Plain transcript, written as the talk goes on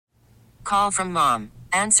call from mom.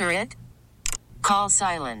 Answer it. Call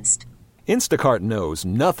silenced. Instacart knows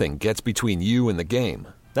nothing gets between you and the game.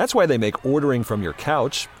 That's why they make ordering from your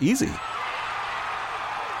couch easy.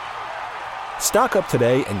 Stock up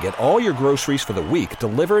today and get all your groceries for the week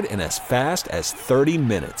delivered in as fast as 30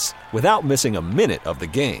 minutes without missing a minute of the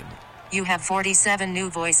game. You have 47 new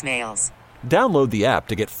voicemails. Download the app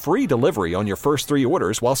to get free delivery on your first 3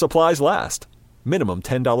 orders while supplies last. Minimum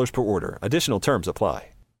 $10 per order. Additional terms apply.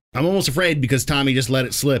 I'm almost afraid because Tommy just let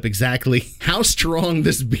it slip exactly how strong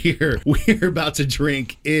this beer we're about to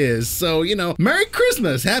drink is. So, Merry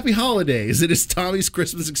Christmas, Happy Holidays. It is Tommy's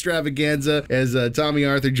Christmas Extravaganza as Tommy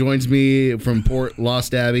Arthur joins me from Port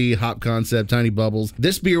Lost Abbey, Hop Concept, Tiny Bubbles.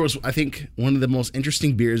 This beer was, I think, one of the most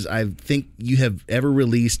interesting beers I think you have ever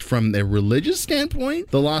released from a religious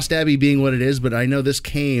standpoint. The Lost Abbey being what it is, but I know this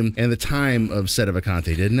came in the time of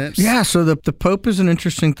Sedevacante, didn't it? Yeah, so the Pope is an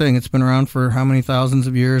interesting thing. It's been around for how many thousands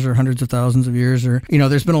of years? Or hundreds of thousands of years, or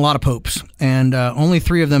there's been a lot of popes, and only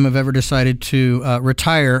 3 of them have ever decided to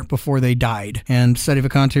retire before they died. And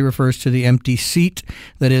Sedevacante refers to the empty seat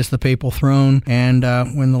that is the papal throne. And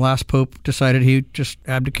when the last pope decided he just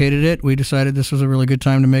abdicated it, we decided this was a really good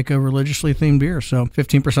time to make a religiously themed beer. So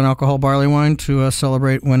 15% alcohol barley wine to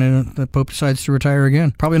celebrate when the pope decides to retire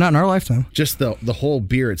again. Probably not in our lifetime. Just the whole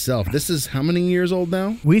beer itself. This is how many years old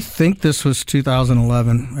now? We think this was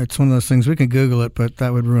 2011. It's one of those things we can Google it, but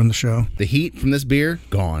that would ruin the show. The heat from this beer,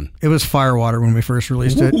 gone. It was firewater when we first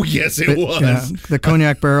released it. Oh, yes, it was. Yeah, the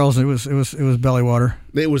cognac barrels, it was belly water.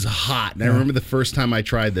 It was hot. And I remember the first time I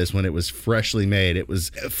tried this when it was freshly made. It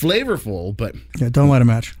was flavorful, but don't let it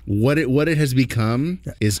match. What it has become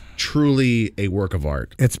is truly a work of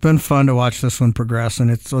art. It's been fun to watch this one progress,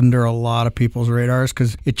 and it's under a lot of people's radars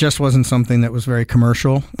because it just wasn't something that was very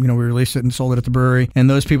commercial. We released it and sold it at the brewery, and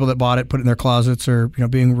those people that bought it, put it in their closets, are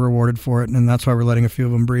being rewarded for it, and that's why we're letting a few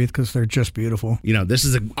of them breathe because they're just beautiful. This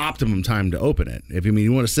is an optimum time to open it. If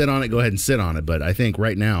you want to sit on it, go ahead and sit on it. But I think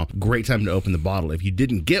right now, great time to open the bottle. If you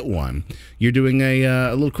didn't get one, you're doing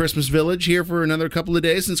a little Christmas village here for another couple of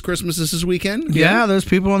days since Christmas is this weekend. Yeah, those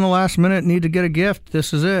people in the last minute need to get a gift.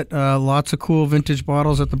 This is it. Lots of cool vintage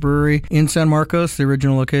bottles at the brewery in San Marcos, the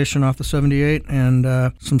original location off the 78,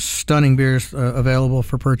 and some stunning beers available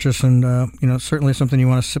for purchase, and certainly something you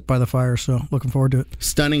want to sit by the fire. So looking forward to it.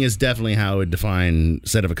 Stunning is definitely how I would define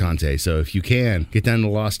Sedevacante. So if you can, get down to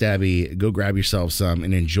Lost Abbey, go grab yourself some,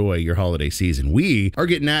 and enjoy your holiday season. We are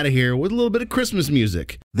getting out of here with a little bit of Christmas music.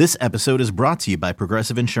 This episode is brought to you by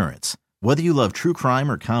Progressive Insurance. Whether you love true crime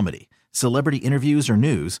or comedy, celebrity interviews or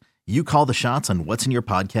news, you call the shots on what's in your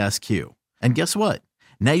podcast queue. And guess what?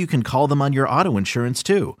 Now you can call them on your auto insurance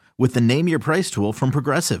too with the Name Your Price tool from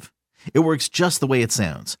Progressive. It works just the way it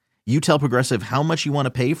sounds. You tell Progressive how much you want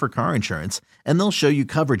to pay for car insurance, and they'll show you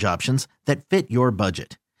coverage options that fit your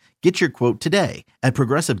budget. Get your quote today at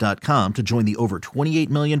Progressive.com to join the over 28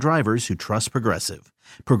 million drivers who trust Progressive.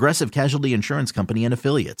 Progressive Casualty Insurance Company and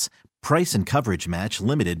Affiliates. Price and coverage match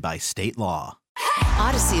limited by state law.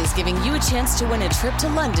 Odyssey is giving you a chance to win a trip to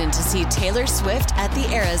London to see Taylor Swift at the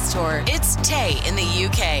Eras Tour. It's Tay in the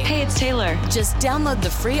UK. Hey, it's Taylor. Just download the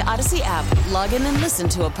free Odyssey app, log in and listen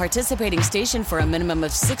to a participating station for a minimum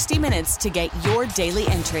of 60 minutes to get your daily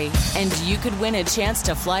entry. And you could win a chance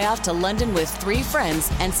to fly off to London with 3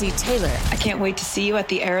 friends and see Taylor. I can't wait to see you at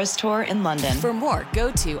the Eras Tour in London. For more, go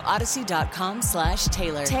to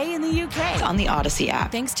odyssey.com/Taylor. Tay in the UK. It's on the Odyssey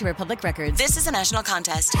app. Thanks to Republic Records. This is a national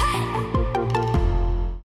contest.